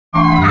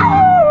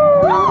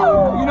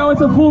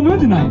it's a full moon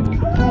tonight.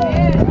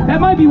 That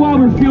might be why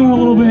we're feeling a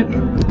little bit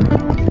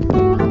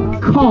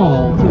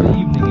calm to the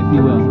evening, if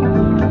you will.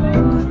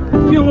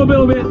 Feeling a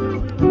little bit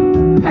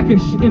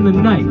peckish in the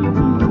night.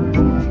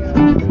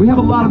 We have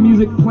a lot of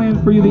music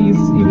planned for you these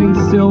evenings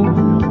still.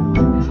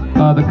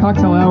 The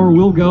cocktail hour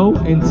will go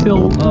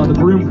until the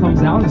broom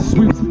comes out and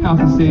sweeps me off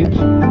the stage.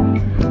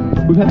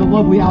 We've had the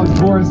lovely Alex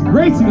Boris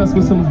gracing us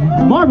with some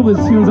marvelous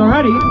tunes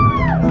already.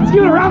 Let's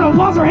give it a round of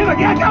applause for him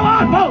again. Come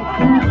on, folks!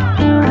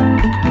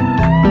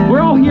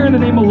 We're all here in the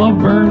name of Love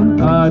Burn.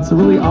 It's a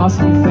really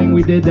awesome thing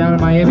we did down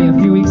in Miami a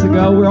few weeks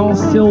ago. We're all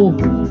still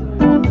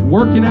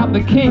working out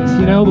the kinks,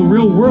 you know. The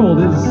real world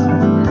is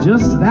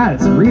just that.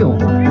 It's real.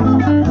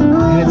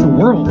 And it's a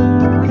world.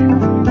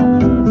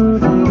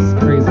 It's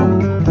crazy.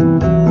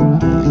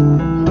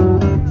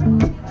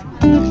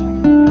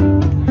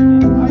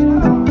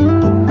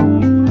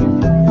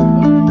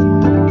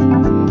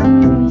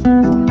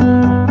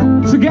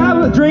 So grab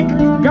a drink,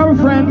 grab a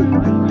friend,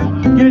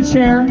 get a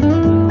chair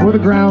or the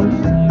ground,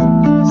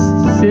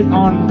 sit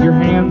on your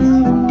hands,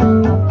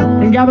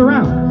 and gather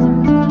around.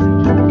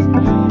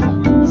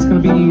 It's gonna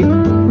be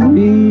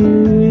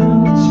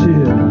real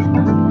chill.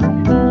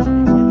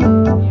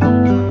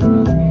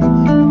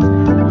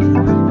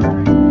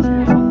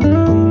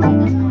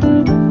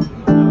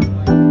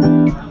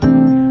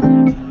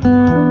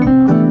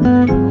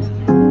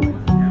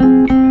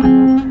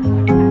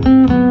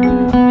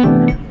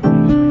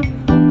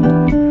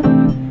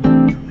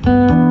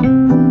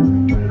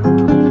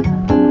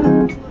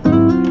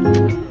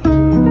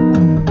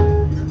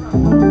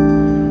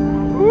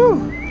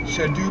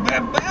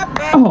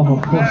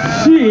 Oh,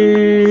 shit.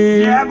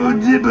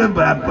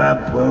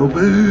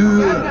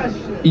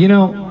 You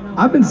know,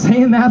 I've been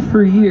saying that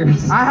for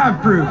years. I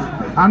have proof.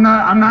 I'm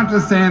not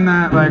just saying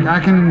that, like, I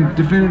can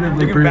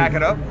definitively prove. You can back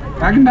it up?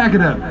 I can back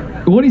it up.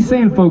 What he's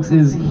saying, folks,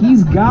 is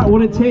he's got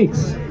what it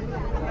takes.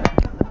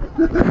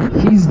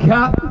 He's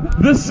got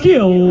the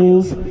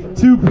skills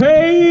to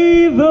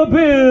pay the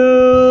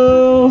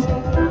bills.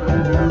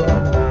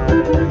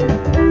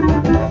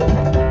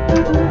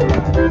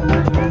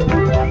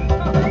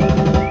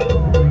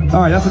 All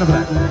right, that's enough of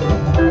that.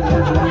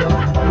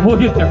 We'll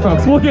get there,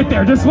 folks. We'll get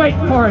there. Just wait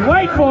for it.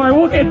 Wait for it.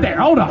 We'll get there.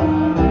 Hold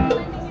on.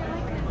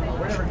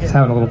 Just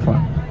having a little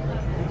fun.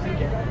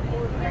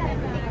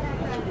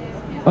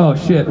 Oh,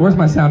 shit. Where's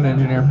my sound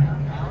engineer?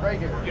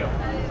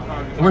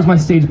 Where's my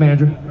stage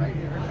manager?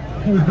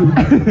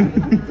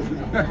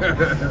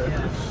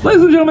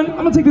 Ladies and gentlemen, I'm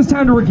going to take this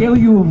time to regale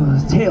you of the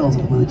tales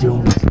of Willie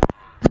Jones.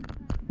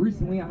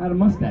 Recently, I had a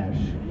mustache,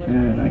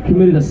 and I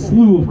committed a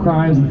slew of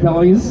crimes and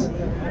felonies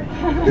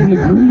in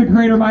the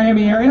greater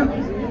Miami area,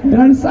 and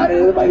I decided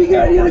it might be a good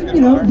idea to,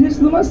 you know, ditch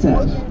the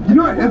mustache. You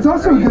know what? It's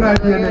also a good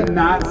idea to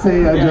not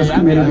say I just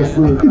committed a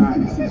slew of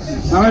crimes.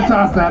 I'm gonna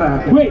toss that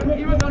out there. Wait,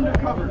 he was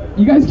undercover.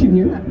 You guys can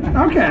hear?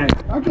 Okay,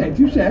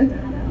 touche.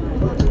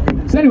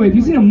 So anyway, if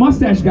you've seen a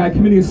mustache guy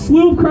committing a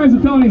slew of crimes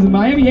and felonies in the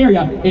Miami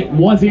area, it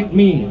wasn't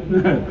me.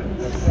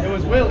 It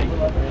was Willie.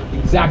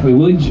 Exactly,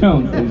 Willie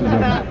Jones, ladies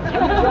and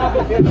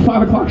gentlemen.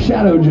 5 o'clock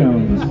Shadow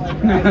Jones.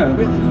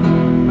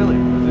 Willie,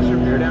 is this your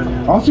beer down?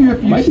 Also,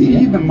 if you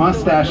see the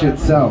mustache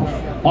itself,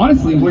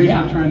 honestly, please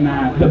yeah, return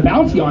that. The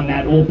bounty on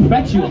that will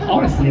fetch you,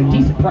 honestly, a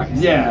decent price.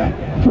 Yeah.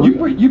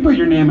 You put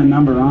your name and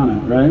number on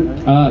it, right?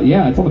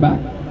 Yeah, it's on the back.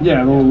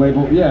 Yeah, a little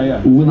label.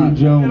 Yeah. Willie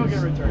Jones.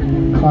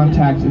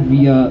 Contact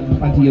via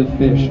Plenty of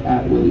Fish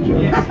at Willie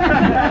Jones.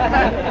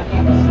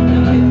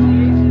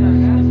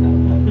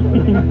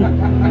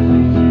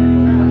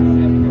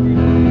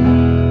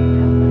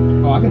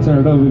 Oh, I can turn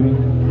it over, baby.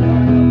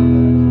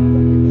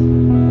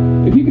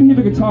 If you can hear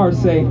the guitar,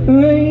 say,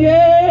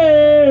 yeah.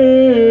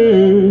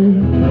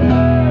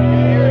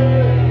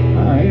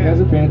 Alright, you guys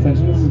are paying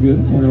attention. This is good.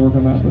 We're gonna work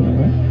on that.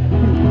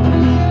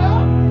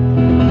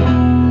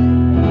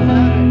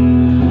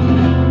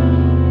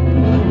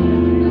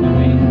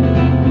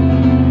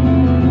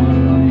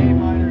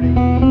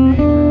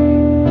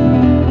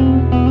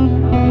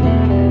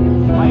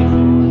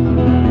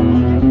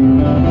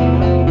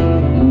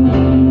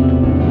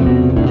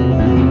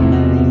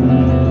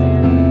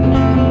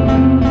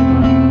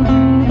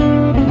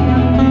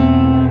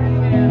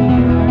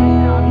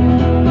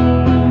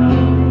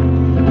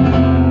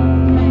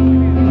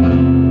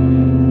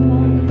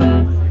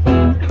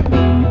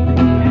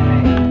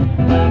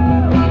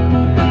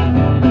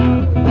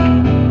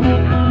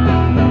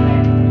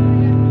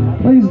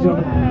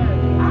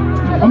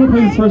 I'm gonna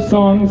play this first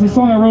song. It's a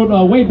song I wrote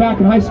way back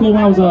in high school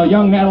when I was a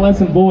young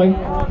adolescent boy,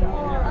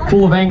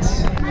 full of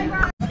angst.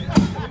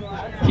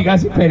 You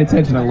guys are paying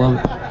attention, I love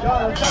it.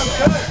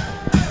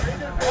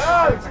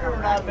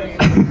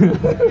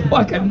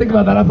 Fuck, I didn't think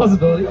about that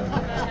possibility.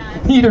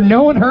 Either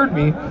no one heard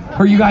me,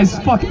 or you guys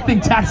fucking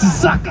think taxes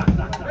suck.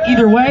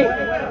 Either way,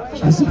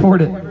 I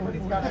support it.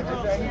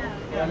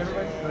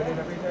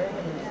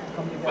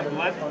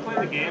 Let's play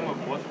the game of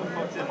what the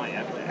fuck's in my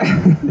evidence.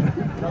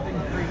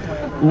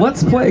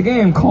 Let's play a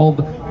game called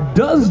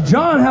Does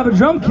John Have a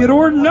Drum Kit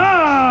or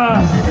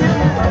Not?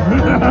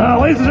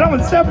 Ladies and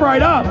gentlemen, step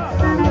right up.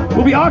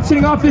 We'll be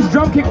auctioning off this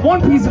drum kit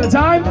one piece at a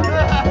time.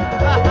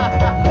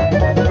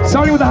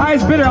 Starting with the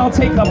highest bidder, I'll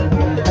take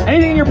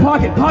anything in your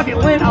pocket. Pocket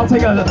lint, I'll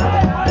take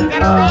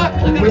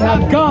we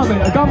have gum,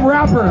 a gum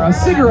wrapper, a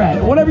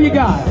cigarette, whatever you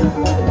got.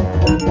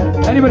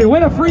 Anybody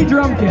win a free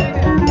drum kit.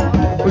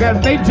 We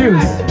got vape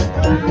juice.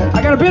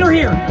 I got a bidder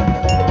here.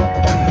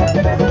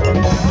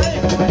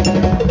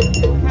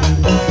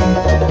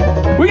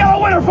 We got a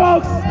winner,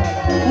 folks.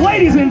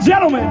 Ladies and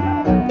gentlemen.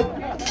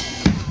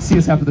 See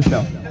us after the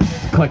show.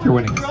 Collect your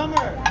winnings.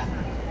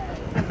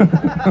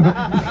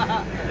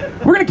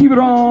 We're gonna keep it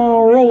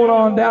all rolling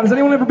on down. Has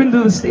anyone ever been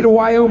to the state of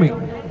Wyoming?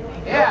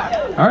 Yeah.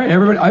 All right,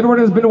 everyone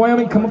who's been to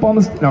Wyoming, come up on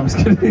the stage. No, I'm just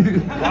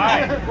kidding.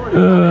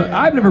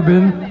 I've never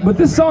been, but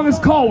this song is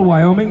called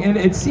Wyoming, and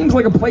it seems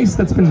like a place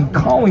that's been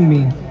calling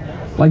me,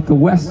 like the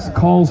West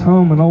calls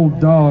home an old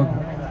dog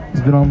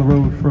who's been on the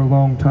road for a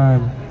long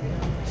time.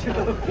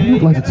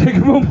 I'd like to take a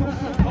moment,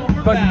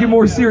 if I could get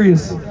more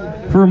serious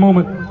for a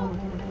moment.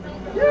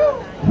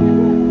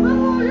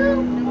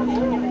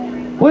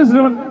 Ladies and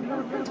gentlemen,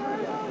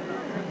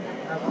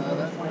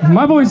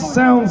 my voice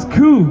sounds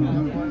cool.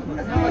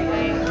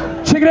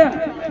 Check it out.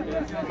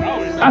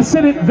 I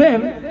said it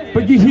then,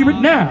 but you hear it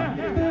now.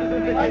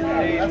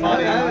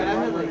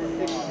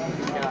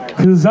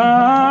 'Cause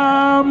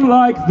I'm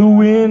like the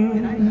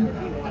wind.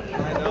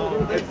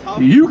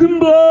 You can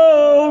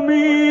blow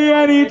me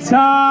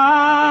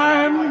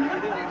anytime.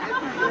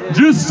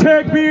 Just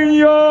take me in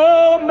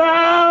your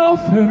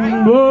mouth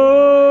and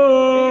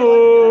blow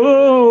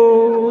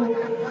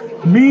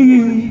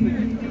me.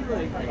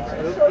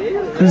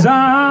 'Cause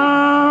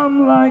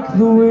I'm like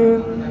the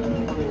wind.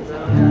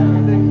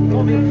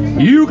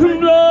 You can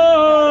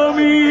blow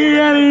me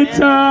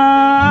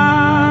anytime.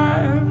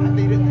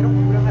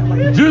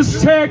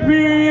 Just take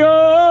me in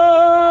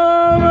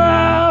your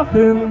mouth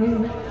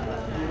and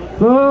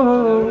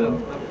blow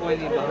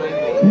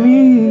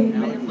me.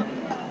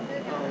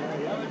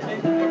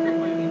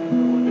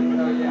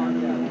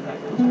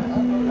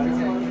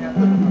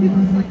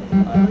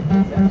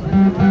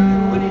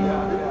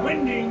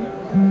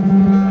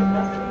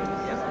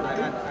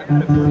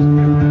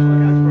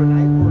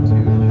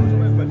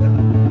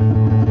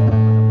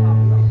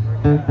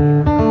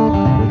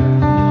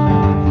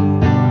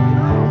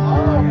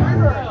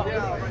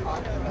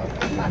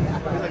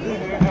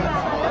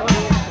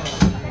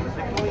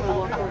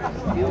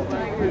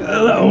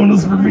 That one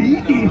was for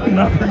me,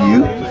 not for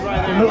you.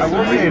 I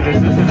will say this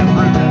is an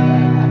improvement.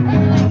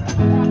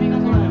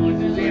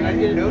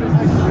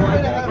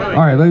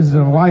 All right, ladies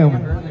and gentlemen,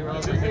 Wyoming.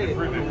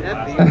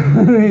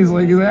 He's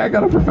like, I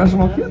got a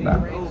professional kid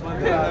now.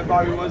 That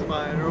probably was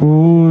mine.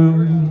 Oh,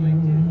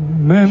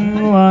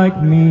 men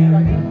like me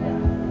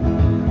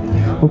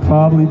will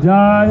probably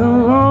die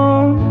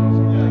alone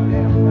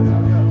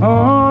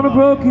on a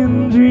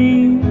broken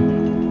dream,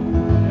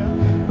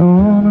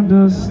 on a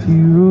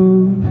dusty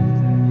road.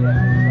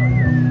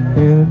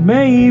 And it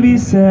may be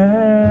sad,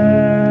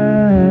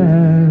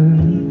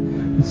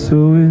 but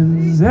so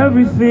is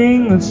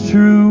everything that's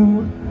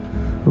true.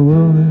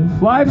 Well,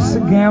 if life's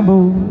a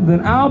gamble, then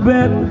I'll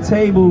bet the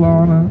table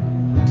on a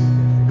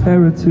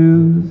pair of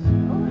twos.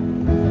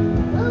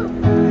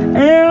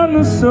 And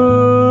the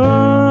sun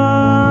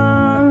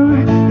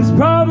is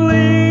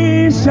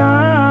probably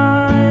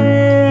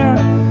shining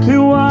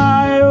in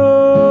Wyoming,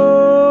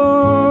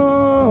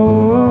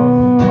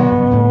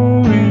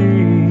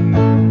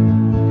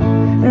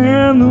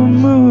 and the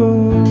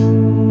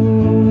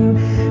moon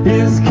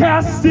is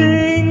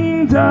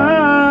casting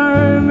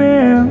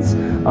diamonds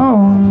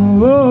on a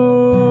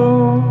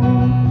low-lying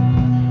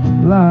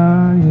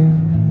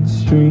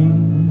stream.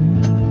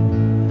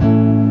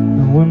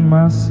 And when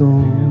my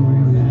soul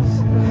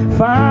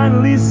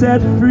finally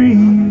set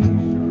free,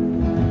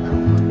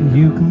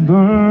 you can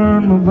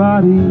burn my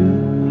body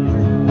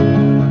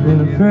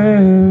in a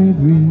prairie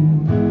breeze.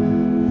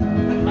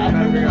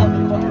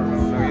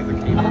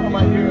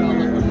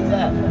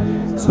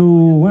 So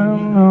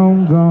when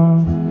I'm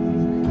gone,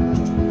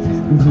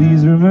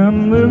 please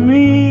remember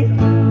me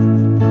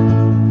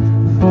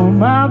for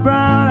my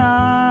brown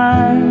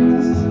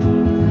eyes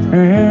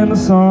and the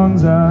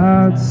songs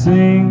I'd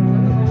sing,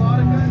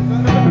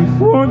 and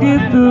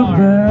forget the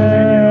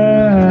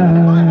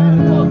bad.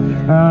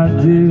 I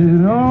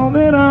did all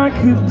that I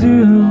could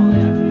do.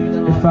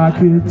 If I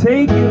could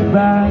take it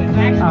back,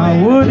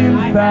 I would in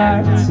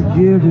fact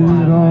give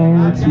it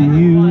all to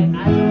you.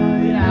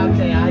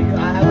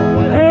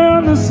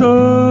 And the sun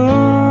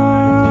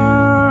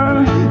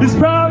is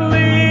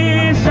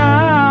probably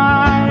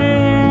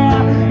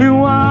shining in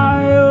Wyoming,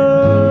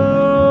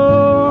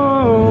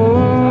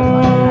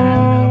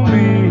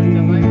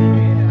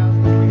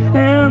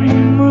 and the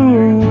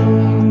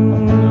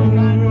moon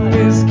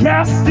is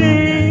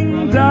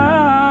casting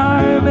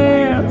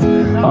diamonds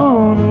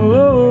on a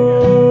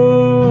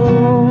low-lying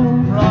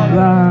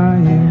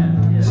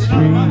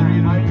stream.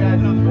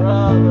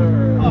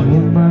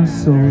 When my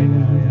soul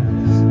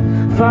is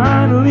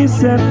finally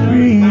set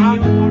free,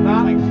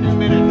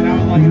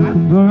 you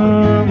can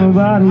burn my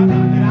body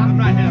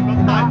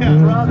in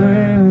a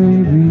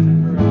prairie breeze.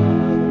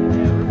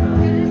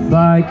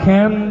 by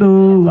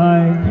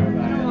candlelight,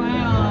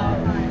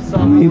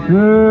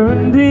 paper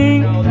and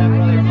ink.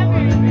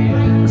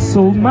 I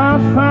sold my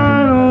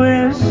final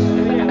wish,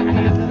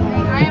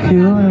 a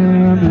kill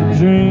and a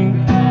drink.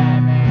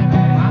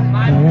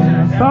 And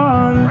I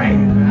thought of you.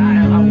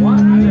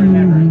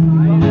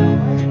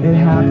 It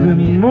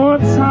happened more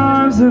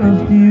times than a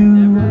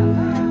few.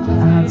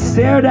 I'd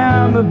stare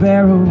down the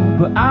barrel,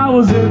 but I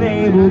wasn't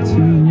able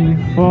to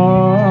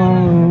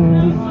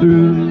follow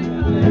through.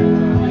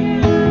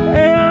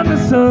 And the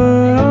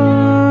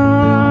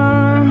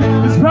sun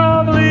is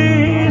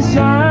probably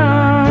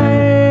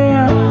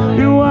shining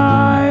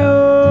wide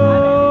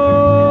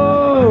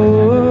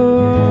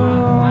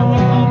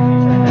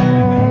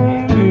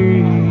on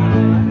me,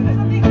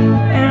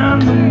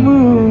 and the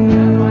moon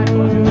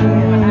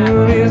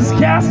is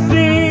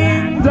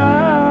casting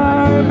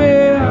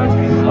diamonds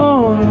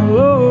on a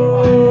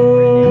low-lying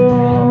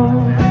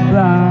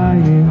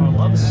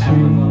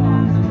street.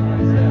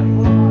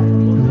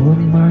 And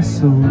when my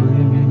soul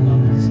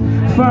is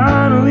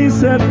finally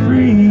set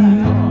free,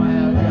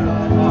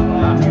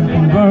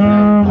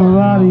 burn my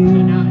body,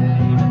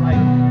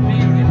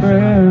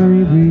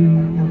 prairie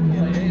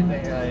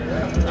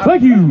breeze.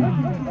 Thank you.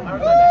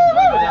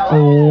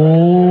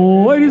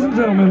 Oh, ladies and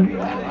gentlemen,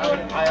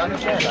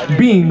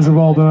 beings of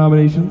all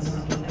denominations.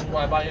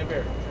 Why buy you a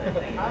beer?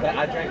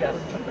 I drank that.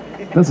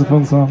 That's a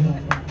fun song.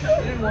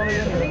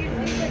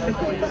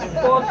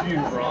 Fuck you,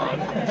 Ron.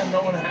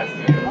 No one has to.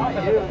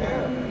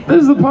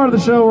 This is the part of the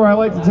show where I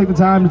like to take the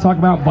time to talk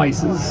about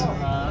vices.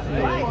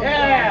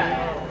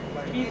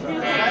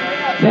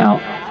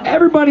 Now,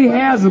 everybody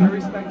has them,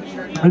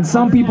 and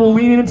some people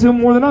lean into them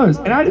more than others.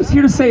 And I'm just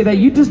here to say that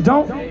you just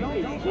don't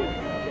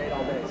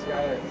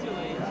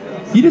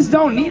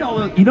need all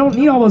those, you don't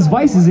need all those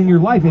vices in your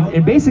life.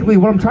 And basically,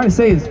 what I'm trying to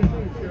say is,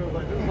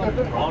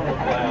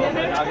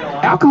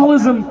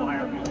 alcoholism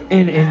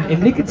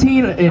and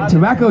nicotine and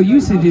tobacco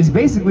usage is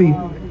basically.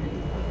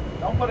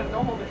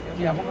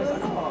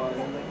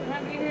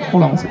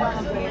 Hold on one second.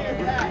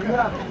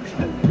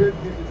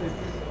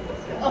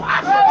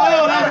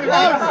 Oh, that was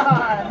close!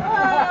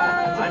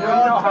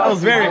 That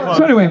was very close.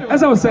 So anyway,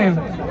 as I was saying,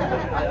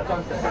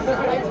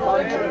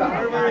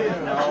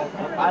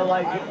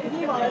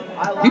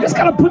 you just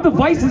gotta put the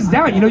vices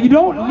down. You know, you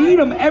don't need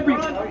them every.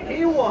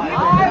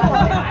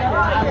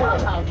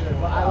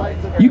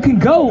 You can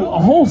go a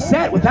whole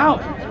set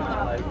without.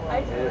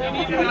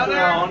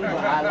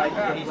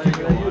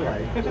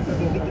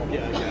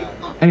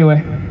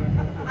 Anyway,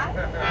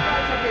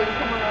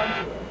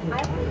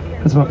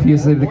 that's my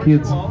PSA to the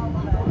kids.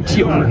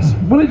 Children.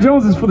 Willie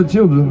Jones is for the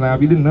children now,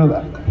 if you didn't know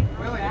that.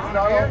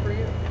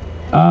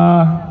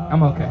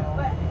 I'm okay.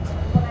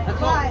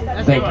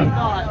 Thank you.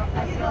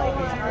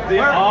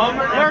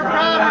 We're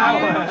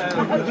proud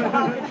of you.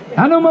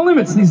 I know my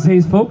limits these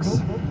days,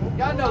 folks.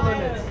 Got no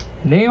limits.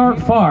 And they aren't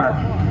far.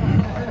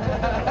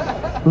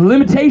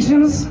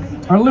 Limitations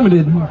are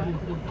limited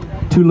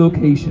to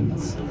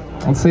locations.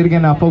 I'll say it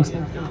again now, folks.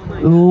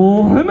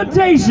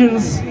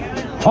 Limitations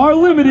are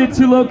limited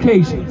to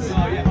locations.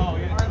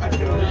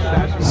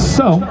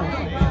 So,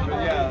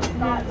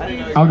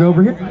 I'll go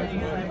over here.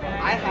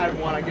 I had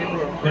one. I gave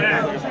her a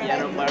friend. It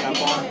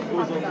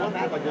was one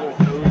that like little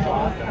nose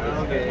off. I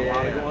don't get a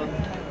lot of ones.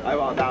 I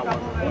bought that one.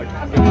 Like,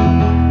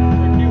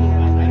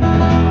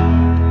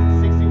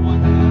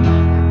 61.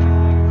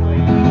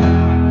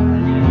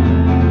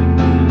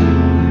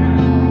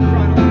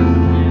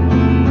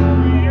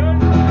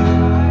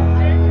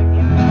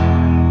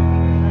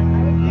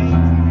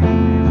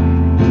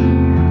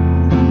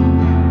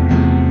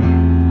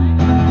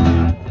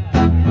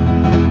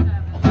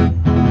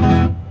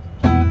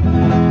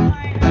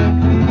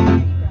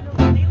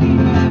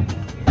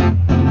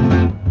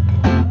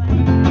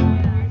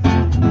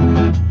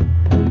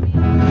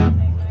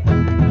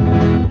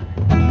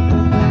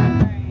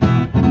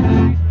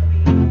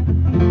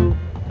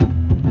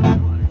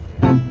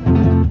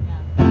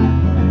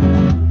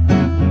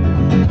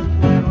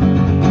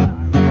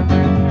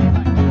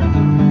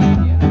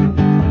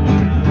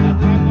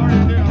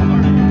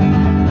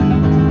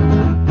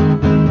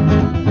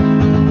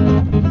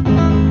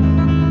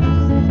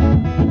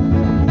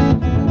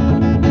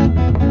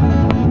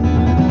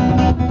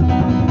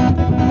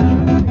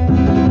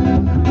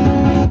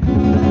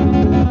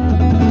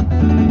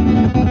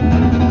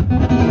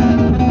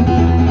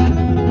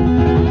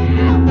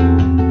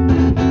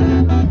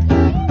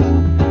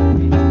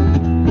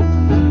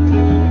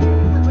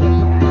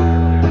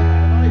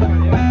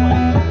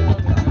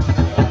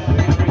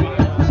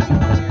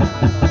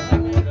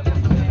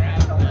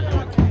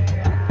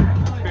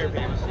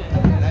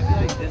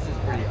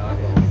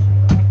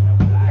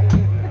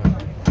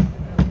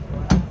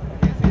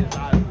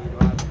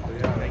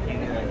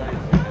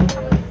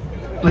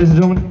 Ladies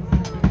and gentlemen,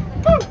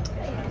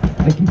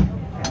 thank you.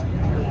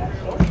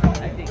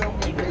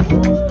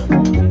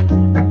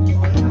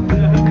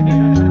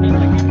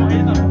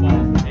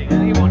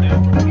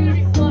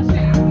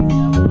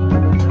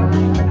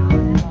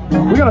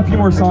 We got a few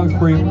more songs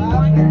for you.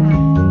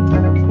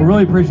 We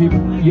really appreciate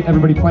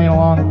everybody playing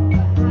along.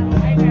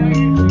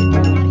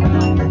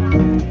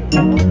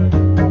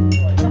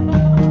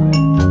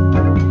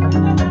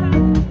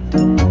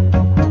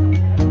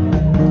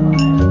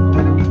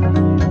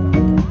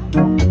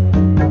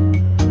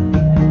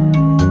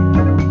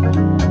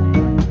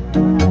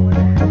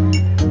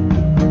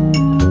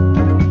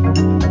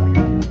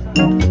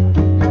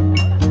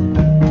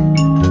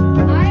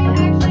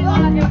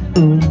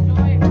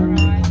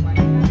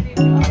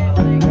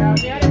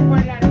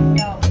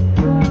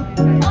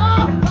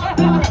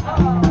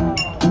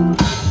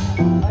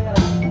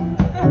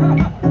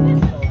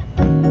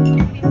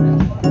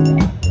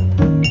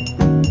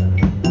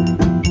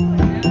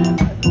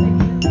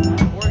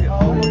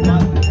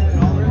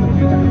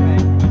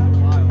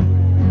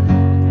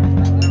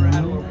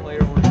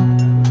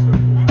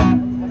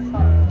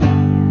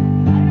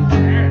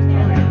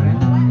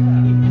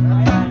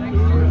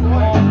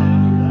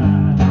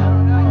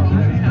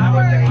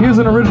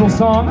 an original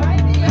song.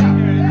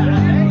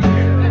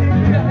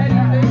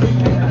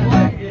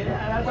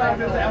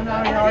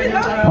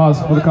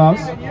 Pause for the cause.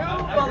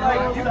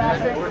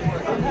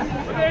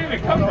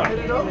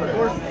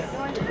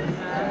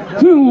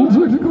 Two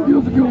technical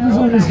difficulties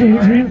on the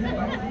stage here.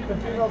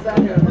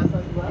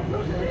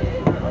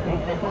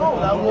 Oh,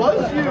 that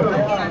was you.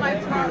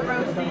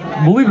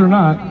 Believe it or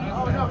not,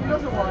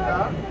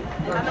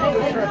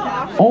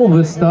 all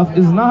this stuff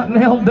is not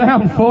nailed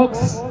down,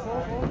 folks.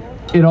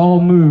 It all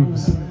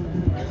moves. This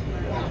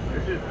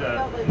is the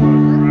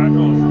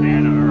Rocco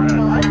stand on the rest.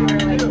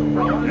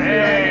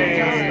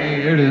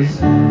 Hey! There it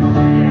is.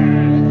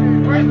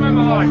 Where's my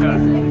melodica?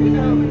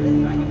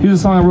 Here's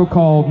a song I wrote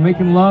called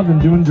Making Love and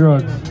Doing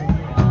Drugs.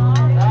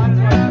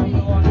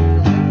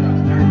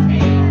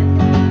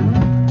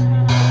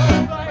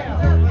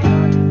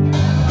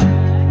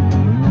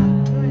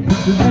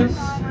 Picture this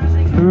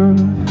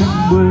perfect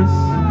bliss,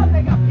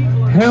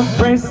 hemp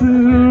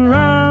bracelet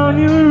around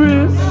your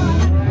wrist.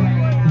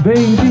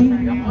 Baby,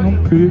 I'm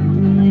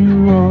picking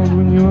you up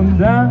when you're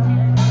down.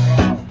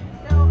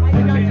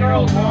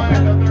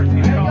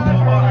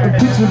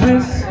 Picture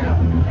this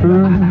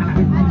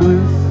perfect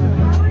bliss,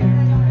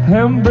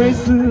 hemp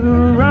bracelet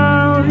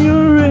around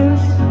your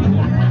wrist.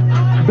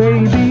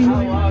 Baby,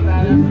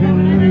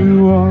 picking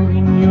you up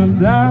when you're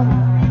down.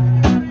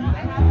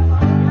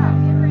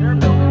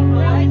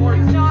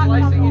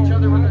 Slicing each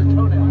other with their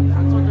toenails.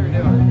 That's what they're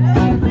doing.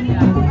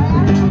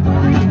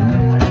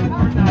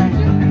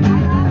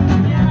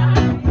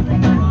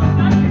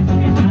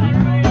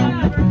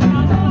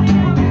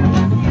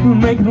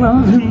 Making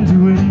love and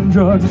doing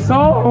drugs, it's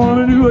all I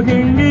wanna do, I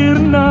can't get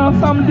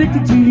enough. I'm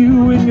addicted to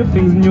you and your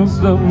things and your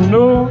stuff,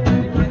 no.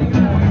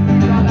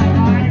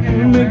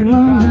 Making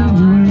love and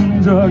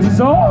doing drugs, it's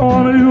all I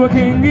wanna do, I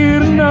can't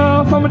get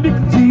enough. I'm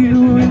addicted to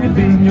you and your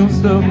things and your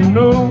stuff,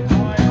 no.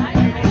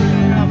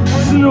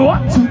 So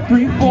 1, 2,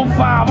 3, 4,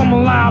 5, I'm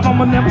alive,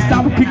 I'ma never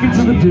stop kicking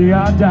till the day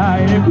I die.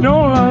 And if you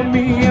don't love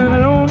me, and I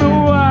don't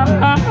know why.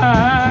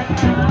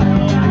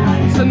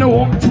 So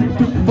 1, 2,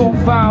 3, 4,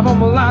 5,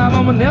 I'm alive,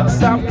 I'ma never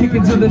stop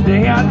kicking till the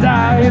day I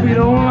die. If you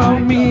don't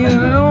love me, and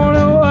I don't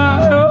know why.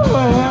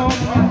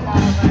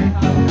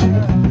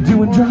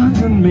 Doing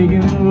drugs and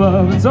making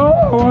love, it's all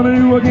I wanna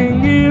do, I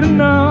can't get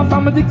enough.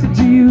 I'm addicted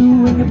to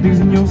you and your things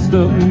and your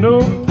stuff, you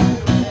know.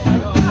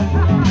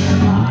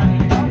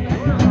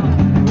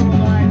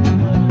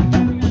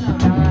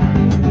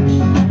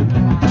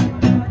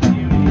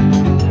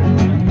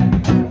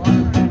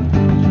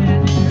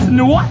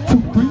 So 1, 2,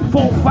 3,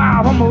 4,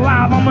 5, I'm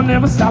alive, I'ma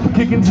never stop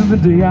kicking till the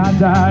day I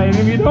die. And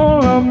if you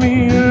don't love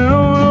me, you don't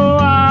know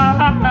why.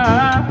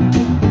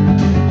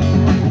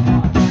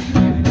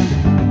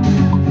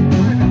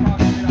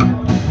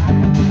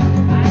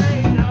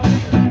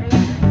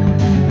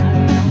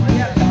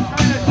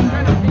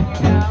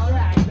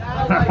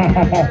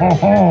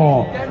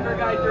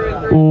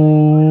 Oh,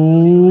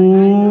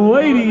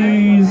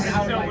 ladies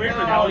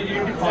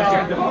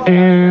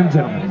and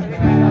gentlemen,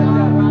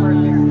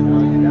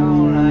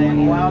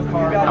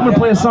 I'm gonna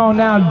play a song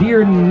now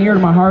dear and near to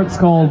my heart. It's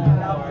called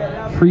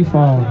Free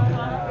Falling.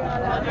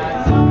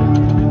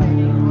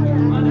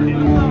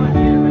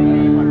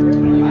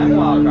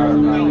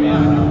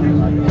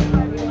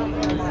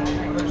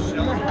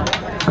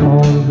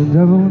 Call the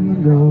devil and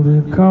the devil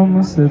did come.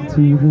 I said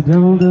to the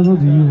devil, devil,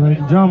 do you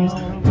like drums?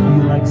 Do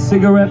you like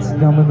cigarettes,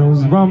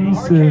 dominoes, rum?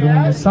 Sit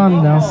on the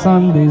sundown,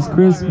 Sundays,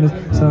 Christmas,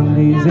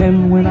 Sundays,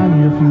 and when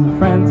I'm your few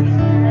friends.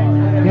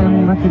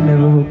 Again, I can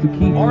never hope to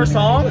keep Our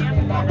song?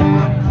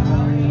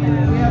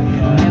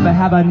 Never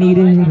have I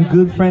needed a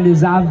good friend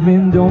as I've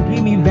been. Don't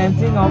keep me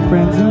venting on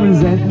friends who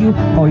resent you.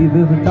 All you've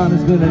ever done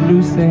has been a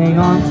noose to hang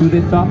on to.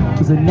 They thought it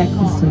was a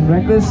necklace and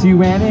reckless. You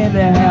ran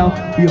into hell.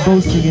 You're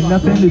boasting and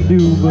nothing to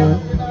do but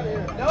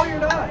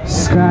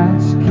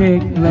scratch,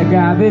 kick, let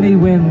gravity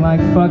win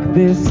like fuck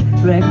this.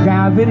 Let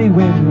gravity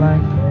win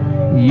like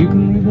you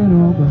can leave it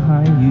all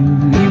behind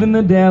you. Even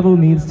the devil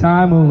needs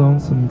time alone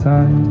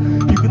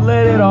sometimes. You can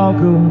let it all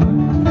go.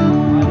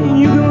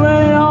 You can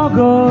let it all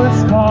go.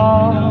 It's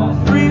called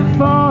free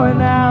falling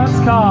now. It's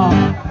called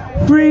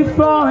free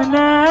falling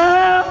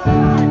now.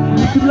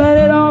 You can let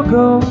it all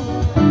go.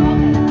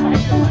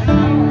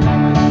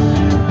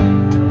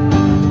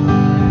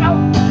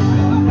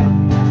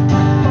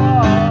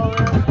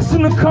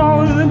 Listen to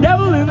calling the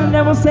devil and the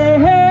devil say,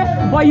 hey,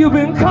 why you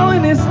been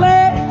calling this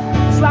late?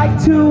 It's like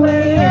 2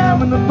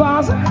 a.m. and the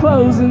bars are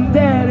closing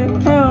dead.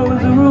 And hell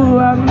is a rule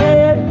I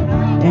made.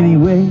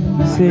 Anyway,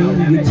 you say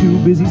you're too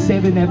busy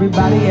saving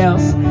everybody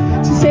else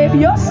to save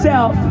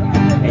yourself,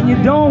 and you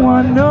don't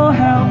want no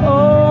help.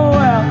 Oh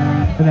well,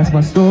 and that's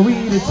my story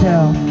to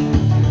tell.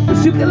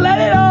 But you can let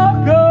it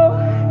all go,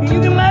 and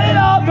you can let it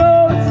all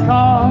go. It's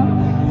called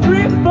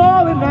free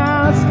falling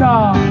now. It's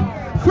called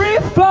free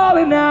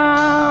falling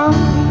now.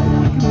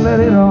 You can let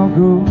it all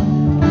go.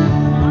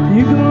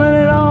 You can let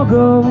it all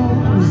go.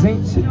 This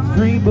ain't shit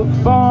free but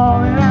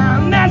falling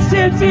out. And that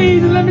shit's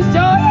easy. Let me show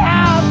you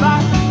how. Bye.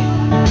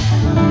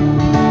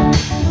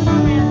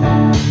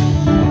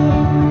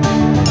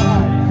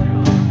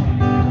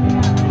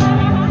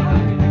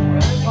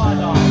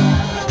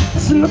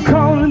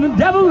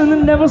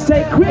 devil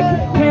say quick,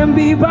 can't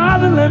be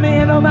bothered, let me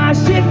handle my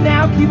shit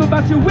now. Keep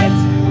about your wits,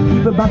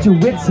 keep about your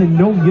wits, and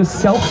know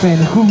yourself and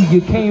who you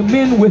came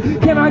in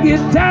with. Can I get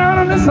down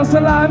on this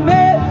hustle I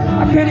made?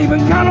 I can't even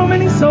count how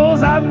many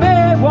souls I've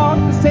made. Walk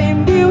the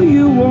same deal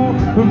you won't.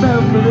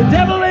 Remember the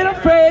devil ain't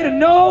afraid of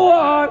no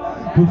one.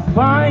 But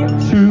find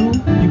true,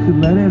 you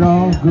can let it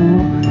all go.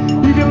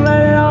 You can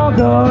let it all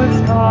go,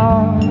 it's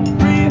called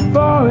free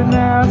falling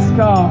now, it's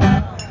called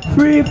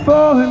free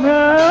falling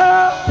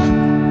now.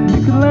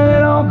 You can let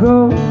it all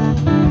go.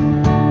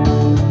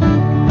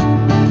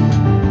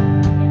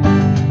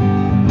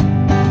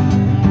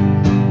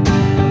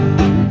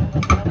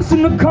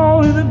 Listen to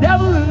call to the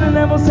devil and the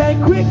devil say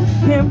quick,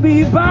 can't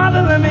be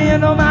bothered, let me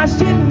handle my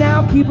shit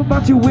now. Keep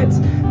about your wits,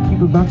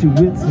 keep about your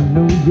wits, and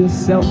know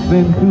yourself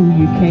and who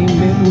you came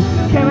in with.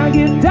 Can I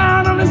get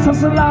down on this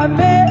hustle I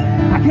made?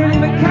 I can't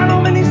even count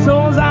how many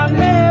souls I've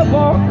made.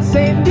 Walk the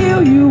same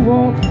deal you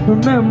won't.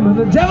 Remember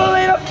the devil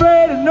ain't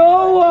afraid of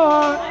no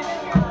one.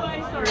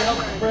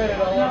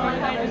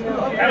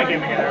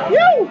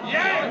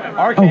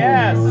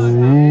 RKS.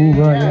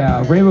 Oh,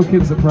 yeah, Rainbow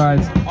Kid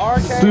Surprise.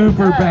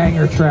 Super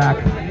banger track.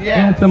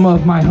 Anthem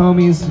of my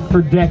homies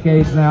for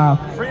decades now.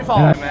 Free fall,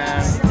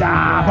 man.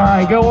 Stop. All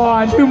right, go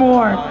on. 2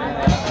 more.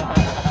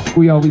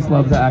 We always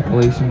love the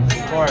accolation.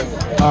 Of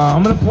course.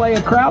 I'm going to play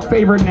a crowd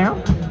favorite now.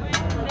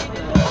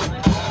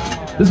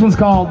 This one's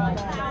called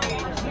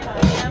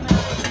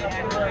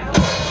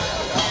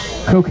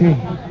Cocaine.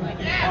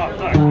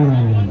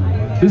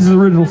 This is the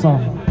original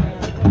song.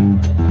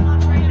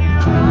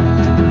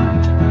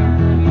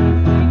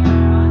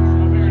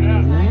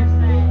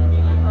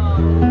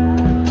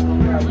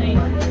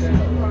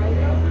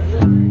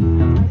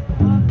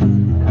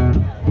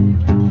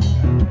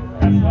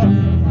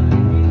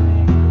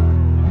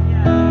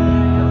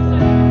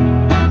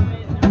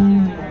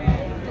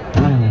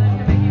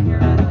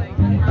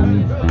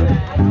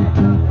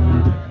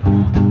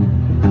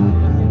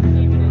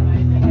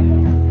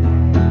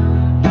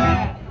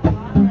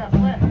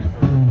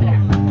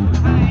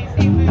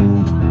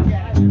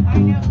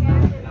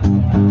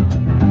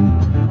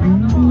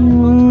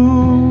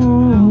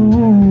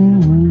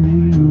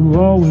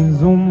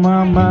 Always on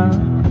my mind.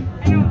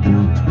 You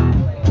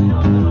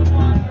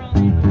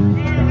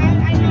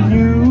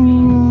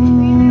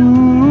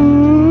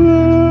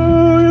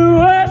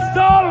waste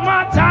all of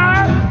my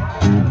time.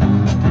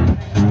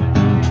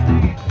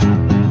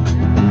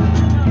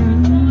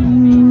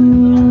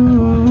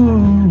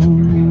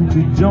 You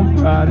could jump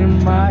right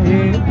in my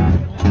head.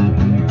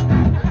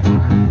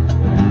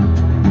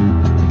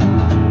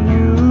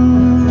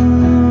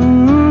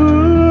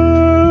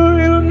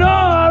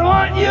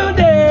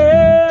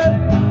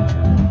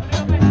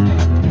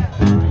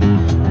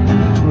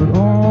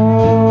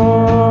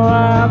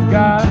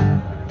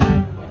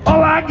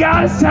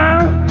 It's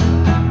time.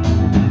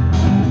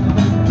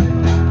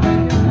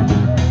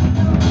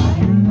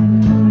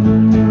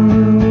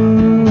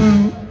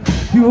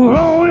 You were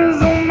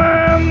always on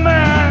my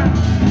mind.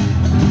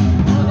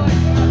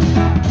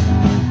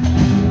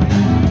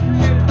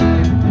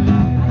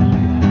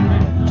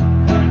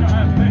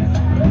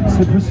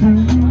 So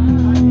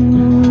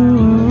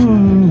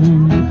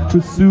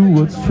pursue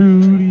what's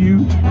true to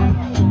you.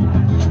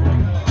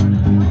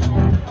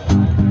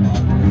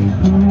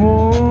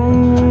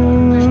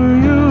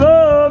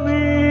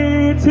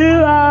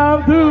 Till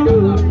I'm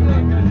through.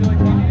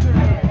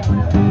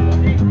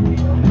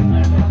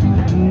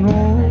 No,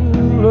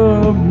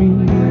 love me,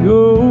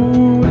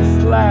 oh, it's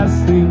the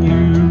last thing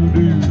you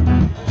do.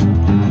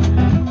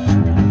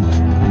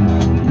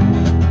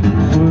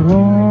 But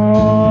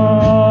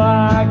all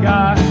I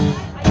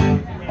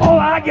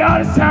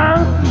got is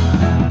time.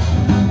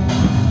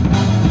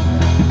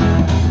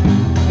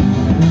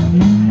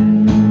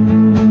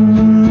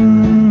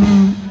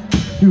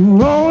 And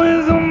you're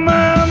always on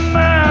my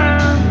mind.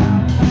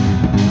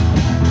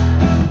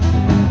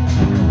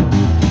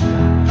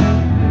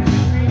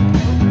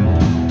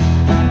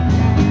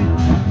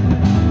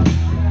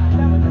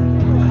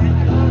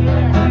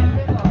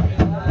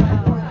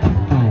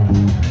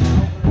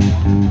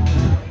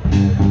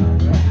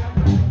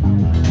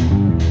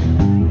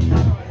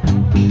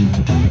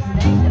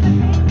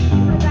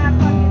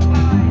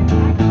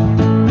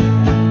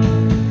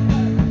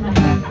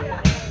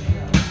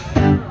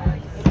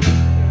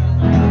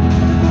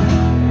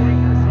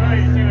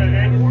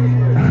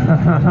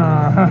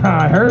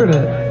 I heard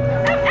it.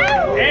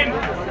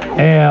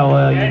 Yeah,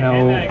 well, you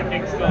know,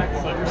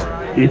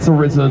 it's a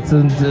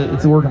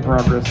work in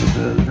progress with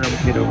the drum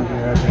kid over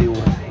here. I tell you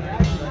what.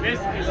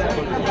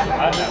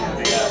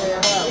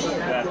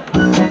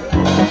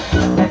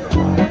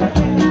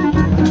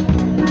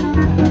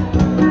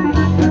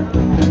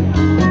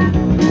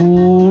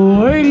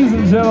 Ladies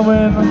and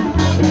gentlemen,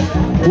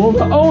 will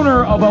the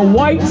owner of a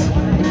white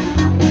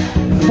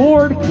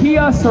Ford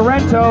Kia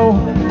Sorento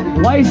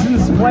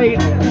license plate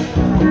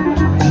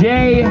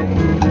JF'**,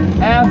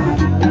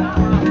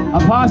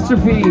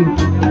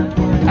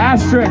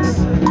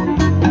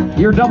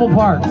 you're double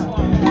parked.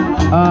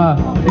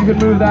 You could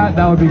move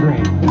that would be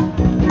great.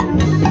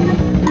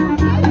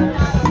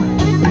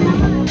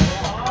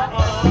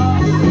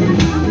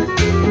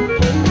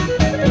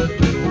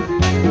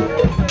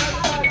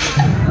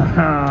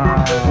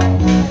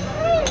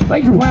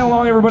 Thanks for playing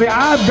along, everybody.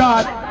 I've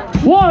got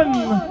one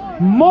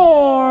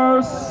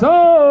more song.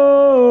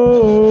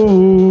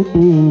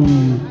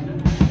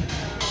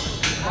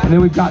 And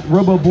then we've got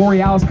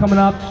roboBOREALIS coming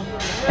up.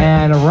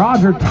 And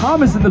Roger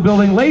Thomas in the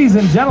building. Ladies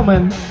and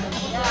gentlemen,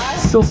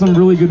 still some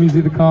really good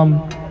music to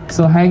come.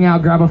 So hang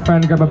out, grab a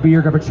friend, grab a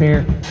beer, grab a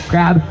chair,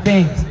 grab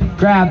things,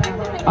 grab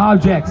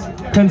objects,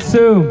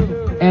 consume,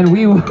 and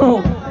we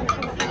will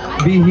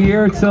be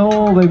here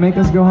till they make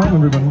us go home,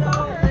 everybody.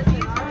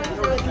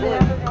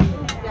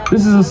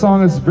 This is a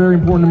song that's very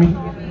important to me,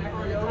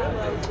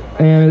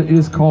 and it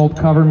is called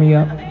Cover Me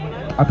Up.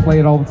 I play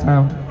it all the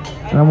time,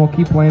 and I'm gonna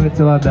keep playing it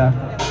till I die.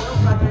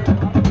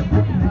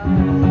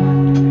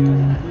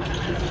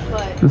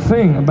 The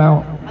thing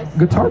about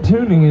guitar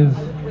tuning is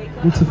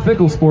it's a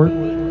fickle sport.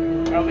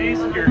 At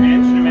least your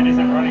instrument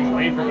isn't running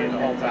away from you the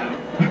whole time.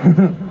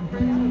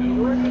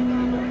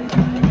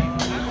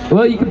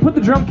 Well, you can put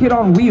the drum kit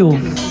on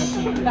wheels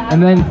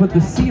and then put the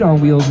seat on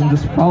wheels and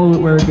just follow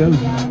it where it goes.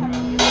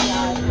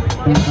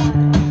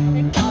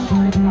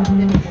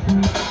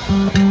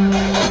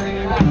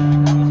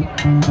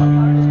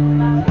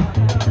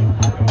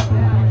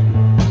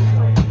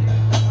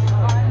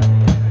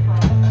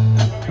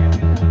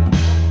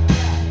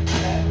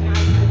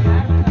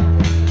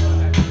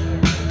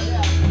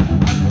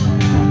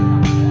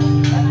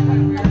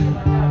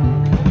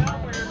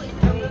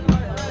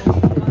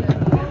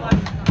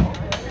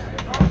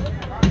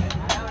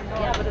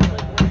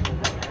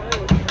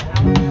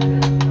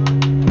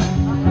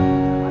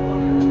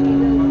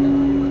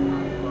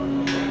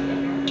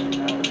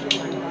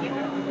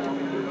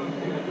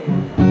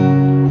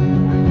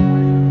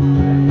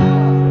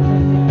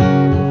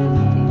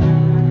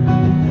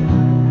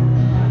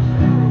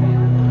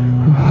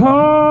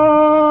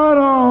 Heart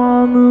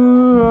on the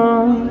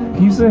run,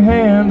 keeps a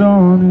hand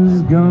on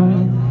his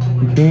gun.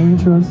 He can't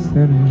trust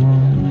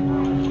anyone.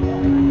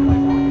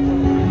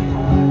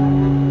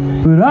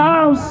 But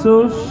I was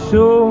so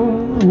sure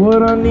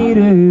what I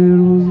needed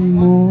was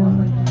more.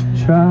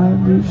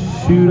 Tried to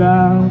shoot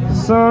out the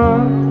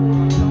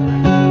sun,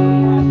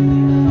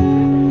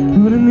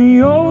 but in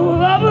the old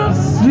lover's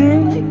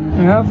scene,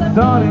 I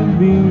thought it'd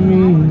be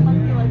me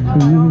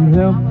who'd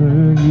help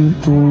her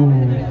get home.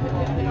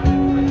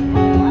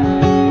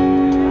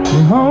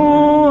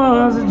 Home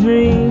was a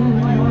dream,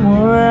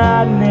 one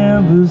I'd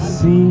never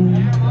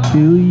seen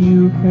till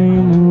you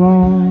came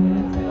along.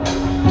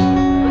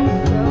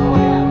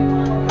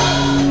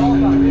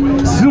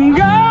 Some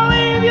girl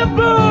leave your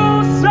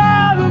boots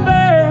on the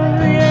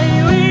bed, and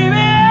you leave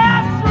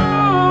this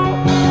room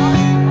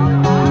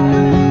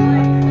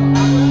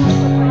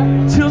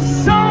till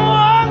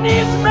someone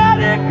needs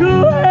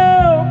medical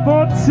help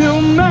or till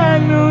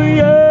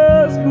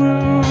magnolias bloom.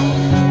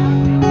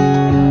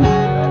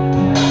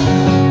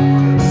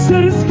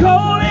 It's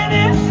cold in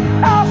this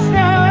house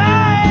now, and I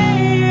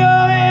ain't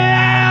going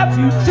out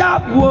to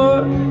chop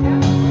wood.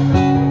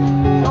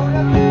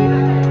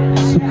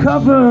 So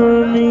cover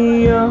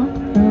me up,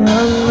 and I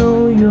know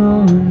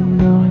you're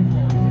enough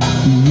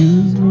to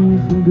use me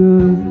for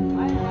good.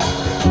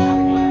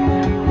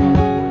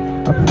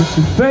 I put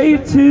your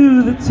faith to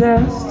the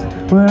test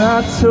when I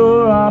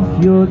tore off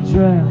your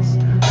dress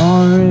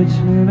on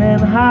Richmond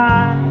and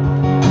High.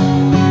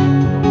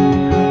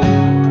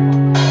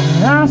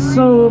 I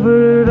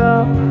sobered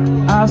up,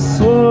 I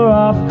swore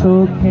off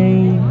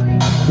cocaine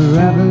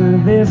forever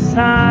this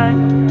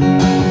time.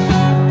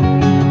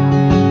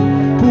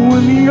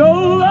 When the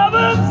old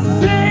lovers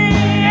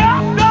sing, I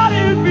thought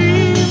it'd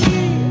be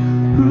me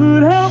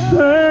who'd help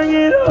her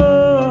get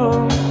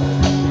home.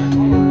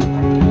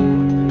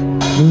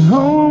 But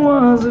home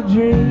was a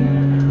dream,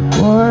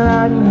 one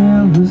I'd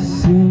never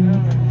seen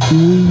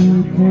till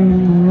you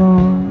came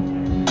along.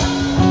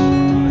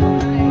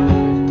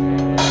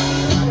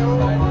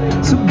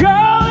 So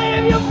girl,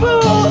 if your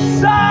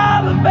boots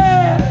on the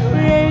bed, we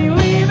ain't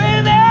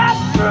leaving that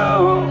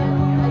room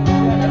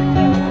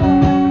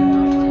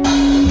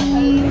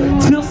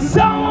till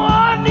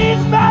someone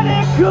needs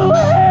medical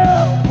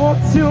help or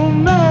till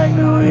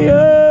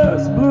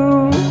magnolias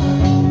bloom.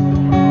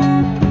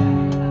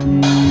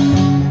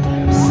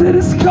 Said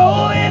it's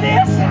cold in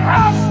this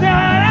house now,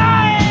 and I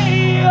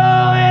ain't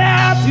going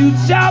out to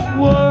chop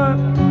wood.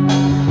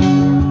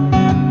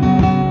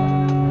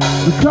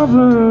 So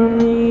cover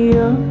me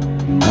up,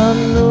 I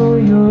know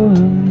you're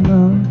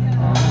enough,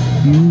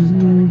 use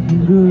me for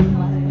good.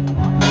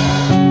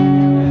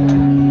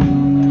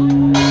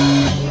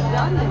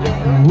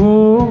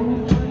 Whoa,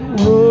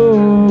 whoa,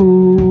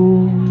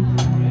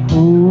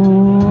 whoa,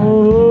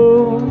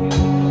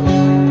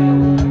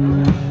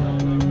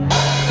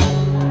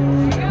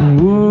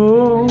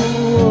 whoa,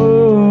 whoa.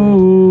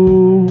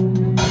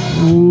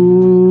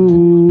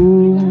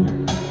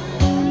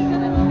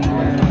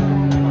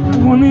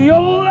 When the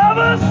old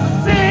lovers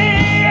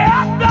sing, I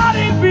thought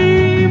it'd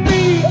be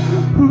me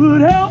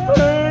who'd help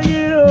her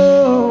get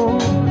home.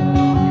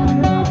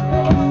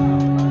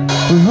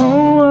 But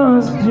home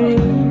was a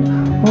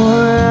dream, one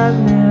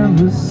I'd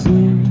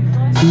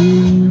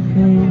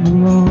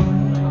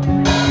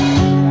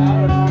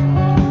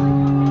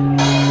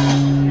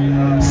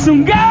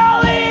Some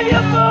girl, leave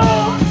your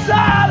boom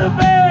side of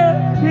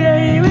bed. You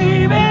ain't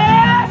leaving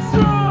this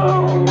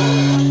room.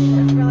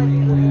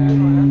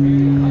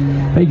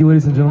 Thank you,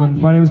 ladies and gentlemen.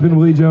 My name has been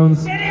Willie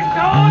Jones. You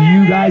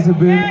guys have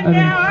been an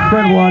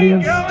incredible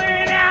audience.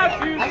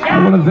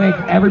 I want to thank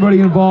everybody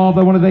involved.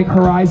 I want to thank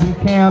Horizon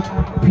Camp,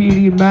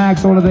 PD and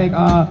Max. I want to thank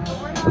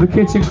the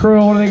Kitchen Crew.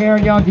 I want to thank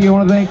Aaron Yonke. I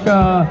want to thank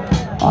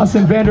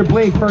Austin Vander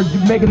Bleek for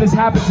making this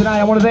happen tonight.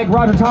 I want to thank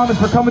Roger Thomas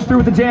for coming through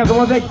with the jams. I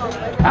want to thank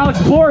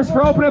Alex Boris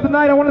for opening up the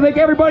night. I want to thank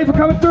everybody for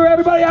coming through.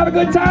 Everybody have a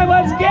good time.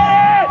 Let's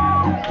get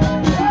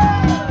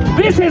it!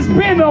 This has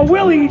been the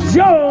Willie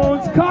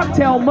Jones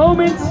Cocktail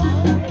Moment.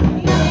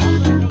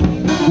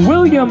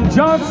 William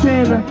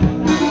Johnson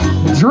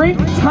Drink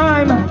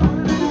Time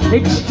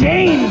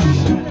Exchange.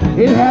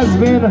 It has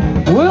been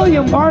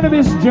William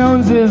Barnabas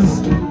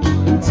Jones's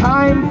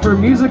time for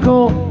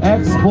musical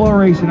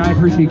exploration. I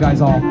appreciate you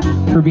guys all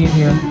for being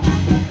here.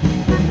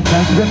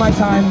 That's been my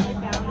time.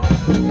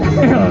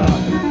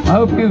 I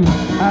hope you've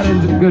had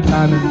a good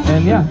time.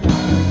 And yeah,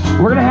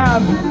 we're gonna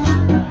have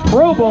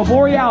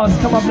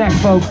roboBOREALIS come up next,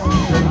 folks.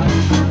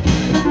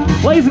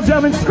 Ladies and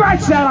gentlemen,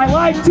 scratch that I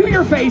lied to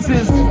your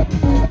faces.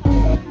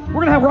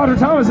 We're gonna have Roger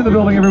Thomas in the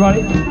building,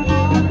 everybody.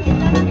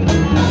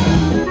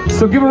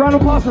 So give a round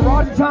of applause for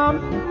Roger Tom,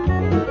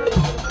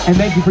 and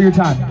thank you for your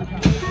time.